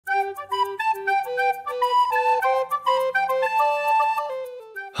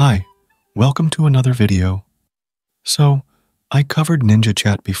Hi, welcome to another video. So, I covered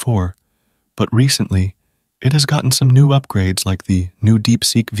NinjaChat before, but recently, it has gotten some new upgrades like the new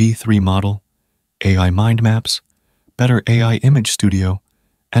DeepSeek V3 model, AI mind maps, better AI image studio,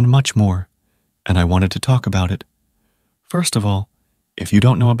 and much more, and I wanted to talk about it. First of all, if you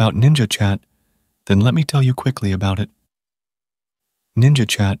don't know about NinjaChat, then let me tell you quickly about it.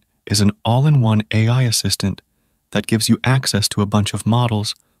 NinjaChat is an all-in-one AI assistant that gives you access to a bunch of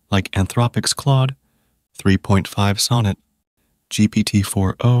models like Anthropic's Claude, 3.5 Sonnet,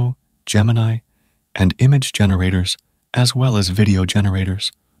 GPT-4o, Gemini, and image generators, as well as video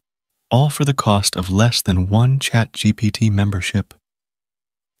generators, all for the cost of less than one ChatGPT membership.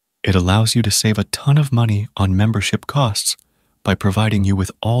 It allows you to save a ton of money on membership costs by providing you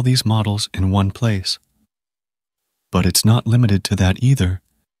with all these models in one place. But it's not limited to that either,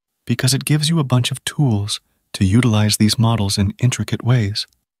 because it gives you a bunch of tools to utilize these models in intricate ways.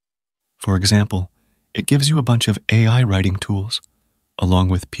 For example, it gives you a bunch of AI writing tools, along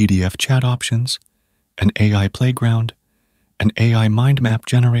with PDF chat options, an AI Playground, an AI mind map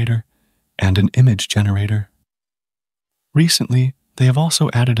generator, and an image generator. Recently, they have also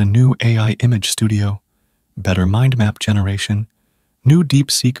added a new AI image studio, better mind map generation, new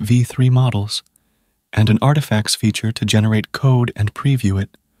DeepSeek V3 models, and an artifacts feature to generate code and preview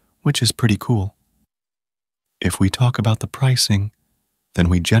it, which is pretty cool. If we talk about the pricing, then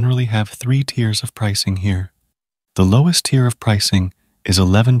we generally have 3 tiers of pricing here. The lowest tier of pricing is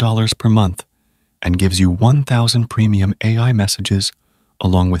 $11 per month and gives you 1,000 premium AI messages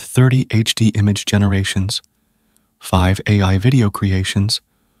along with 30 HD image generations, 5 AI video creations,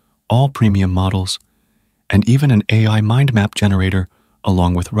 all premium models, and even an AI mind map generator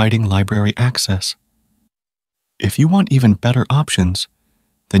along with writing library access. If you want even better options,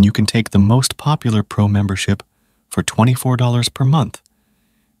 then you can take the most popular Pro membership for $24 per month,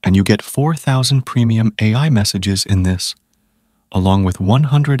 and you get 4,000 premium AI messages in this, along with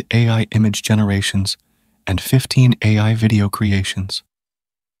 100 AI image generations and 15 AI video creations.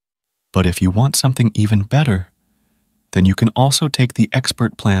 But if you want something even better, then you can also take the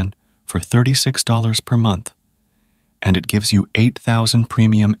Expert plan for $36 per month, and it gives you 8,000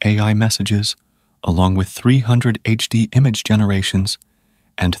 premium AI messages along with 300 HD image generations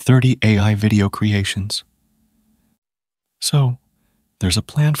and 30 AI video creations. So, there's a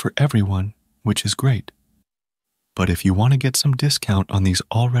plan for everyone, which is great. But if you want to get some discount on these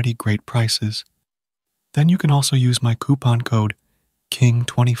already great prices, then you can also use my coupon code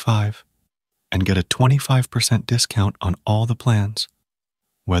KING25 and get a 25% discount on all the plans,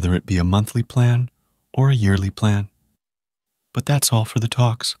 whether it be a monthly plan or a yearly plan. But that's all for the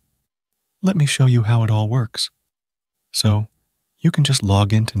talks. Let me show you how it all works. So, you can just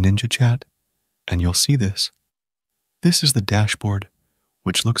log into NinjaChat and you'll see this. This is the dashboard,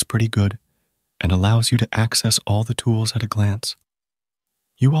 which looks pretty good and allows you to access all the tools at a glance.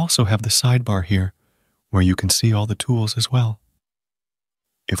 You also have the sidebar here, where you can see all the tools as well.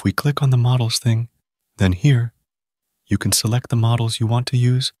 If we click on the models thing, then here, you can select the models you want to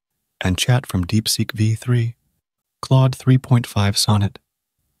use and chat from DeepSeek V3, Claude 3.5 Sonnet,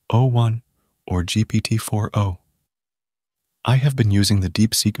 o1, or GPT-4o. I have been using the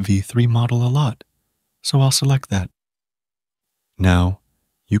DeepSeek V3 model a lot, so I'll select that. Now,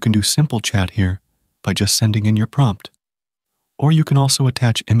 you can do simple chat here by just sending in your prompt, or you can also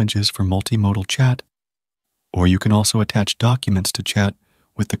attach images for multimodal chat, or you can also attach documents to chat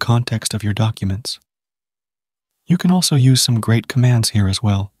with the context of your documents. You can also use some great commands here as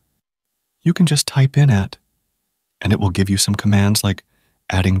well. You can just type in @ and it will give you some commands like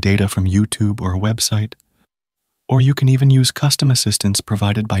adding data from YouTube or a website, or you can even use custom assistants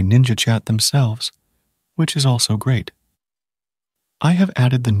provided by NinjaChat themselves, which is also great. I have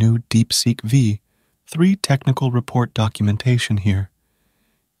added the new DeepSeek V3 technical report documentation here,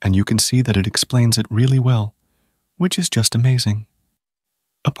 and you can see that it explains it really well, which is just amazing.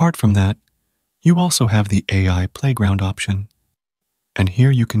 Apart from that, you also have the AI Playground option, and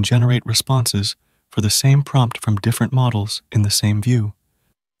here you can generate responses for the same prompt from different models in the same view,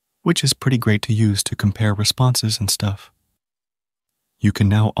 which is pretty great to use to compare responses and stuff. You can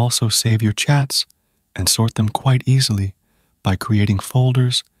now also save your chats and sort them quite easily by creating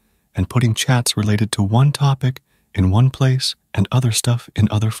folders and putting chats related to one topic in one place and other stuff in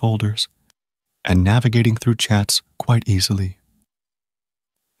other folders, and navigating through chats quite easily.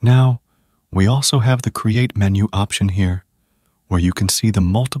 Now, we also have the Create menu option here, where you can see the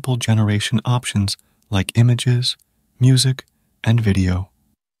multiple generation options like images, music, and video.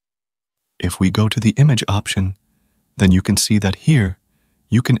 If we go to the image option, then you can see that here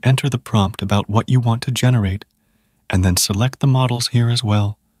you can enter the prompt about what you want to generate and then select the models here as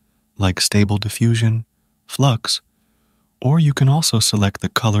well like Stable Diffusion, Flux, or you can also select the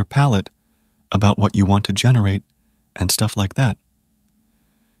color palette about what you want to generate and stuff like that.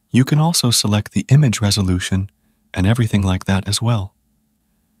 You can also select the image resolution and everything like that as well.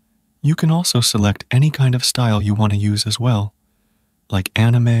 You can also select any kind of style you want to use as well, like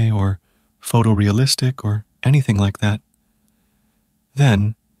anime or photorealistic or anything like that.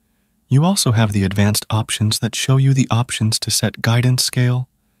 Then, you also have the advanced options that show you the options to set guidance scale,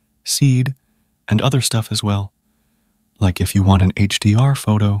 seed, and other stuff as well, like if you want an HDR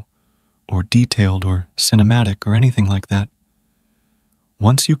photo, or detailed or cinematic or anything like that.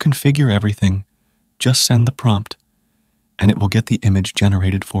 Once you configure everything, just send the prompt, and it will get the image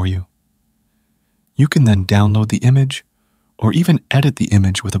generated for you. You can then download the image, or even edit the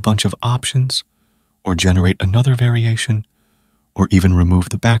image with a bunch of options, or generate another variation, or even remove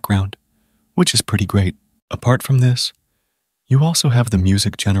the background, which is pretty great. Apart from this, you also have the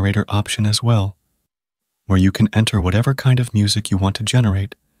music generator option as well, where you can enter whatever kind of music you want to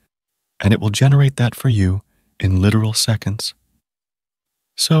generate, and it will generate that for you in literal seconds.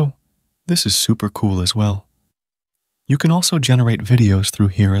 So, this is super cool as well. You can also generate videos through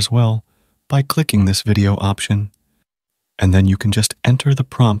here as well by clicking this video option, and then you can just enter the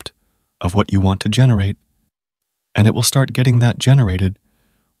prompt of what you want to generate, and it will start getting that generated,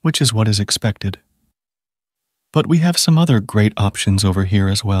 which is what is expected. But we have some other great options over here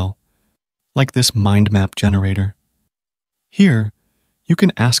as well, like this mind map generator. Here, you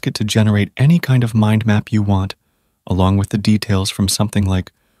can ask it to generate any kind of mind map you want, along with the details from something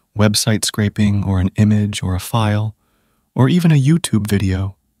like website scraping or an image or a file, or even a YouTube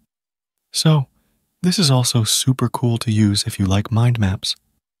video. So, this is also super cool to use if you like mind maps.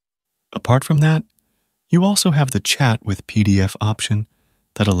 Apart from that, you also have the chat with PDF option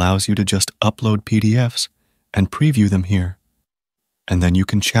that allows you to just upload PDFs and preview them here. And then you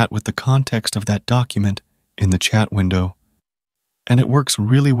can chat with the context of that document in the chat window. And it works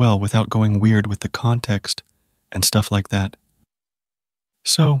really well without going weird with the context and stuff like that.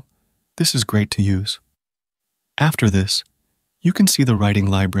 So, this is great to use. After this, you can see the writing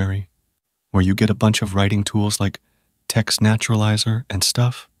library, where you get a bunch of writing tools like text naturalizer and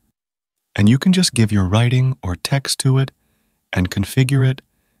stuff, and you can just give your writing or text to it and configure it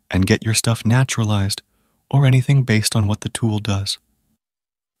and get your stuff naturalized or anything based on what the tool does.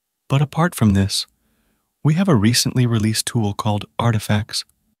 But apart from this, we have a recently released tool called Artifacts.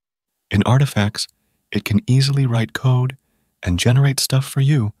 In Artifacts, it can easily write code and generate stuff for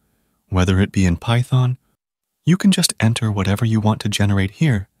you, whether it be in Python. You can just enter whatever you want to generate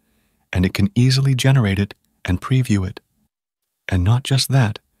here, and it can easily generate it and preview it. And not just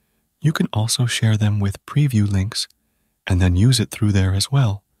that, you can also share them with preview links and then use it through there as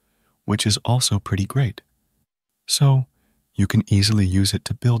well, which is also pretty great. So, you can easily use it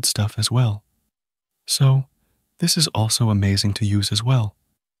to build stuff as well. So, this is also amazing to use as well.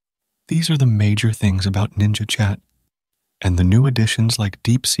 These are the major things about NinjaChat, and the new additions like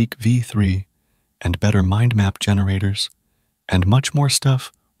DeepSeek V3 and better mind map generators and much more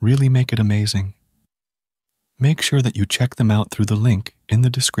stuff really make it amazing. Make sure that you check them out through the link in the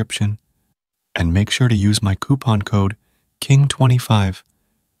description, and make sure to use my coupon code KING25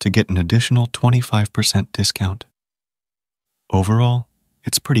 to get an additional 25% discount. Overall,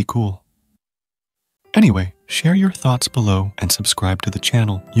 it's pretty cool. Anyway, share your thoughts below and subscribe to the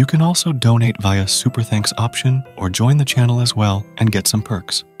channel. You can also donate via Super Thanks option or join the channel as well and get some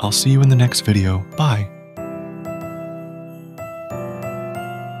perks. I'll see you in the next video. Bye.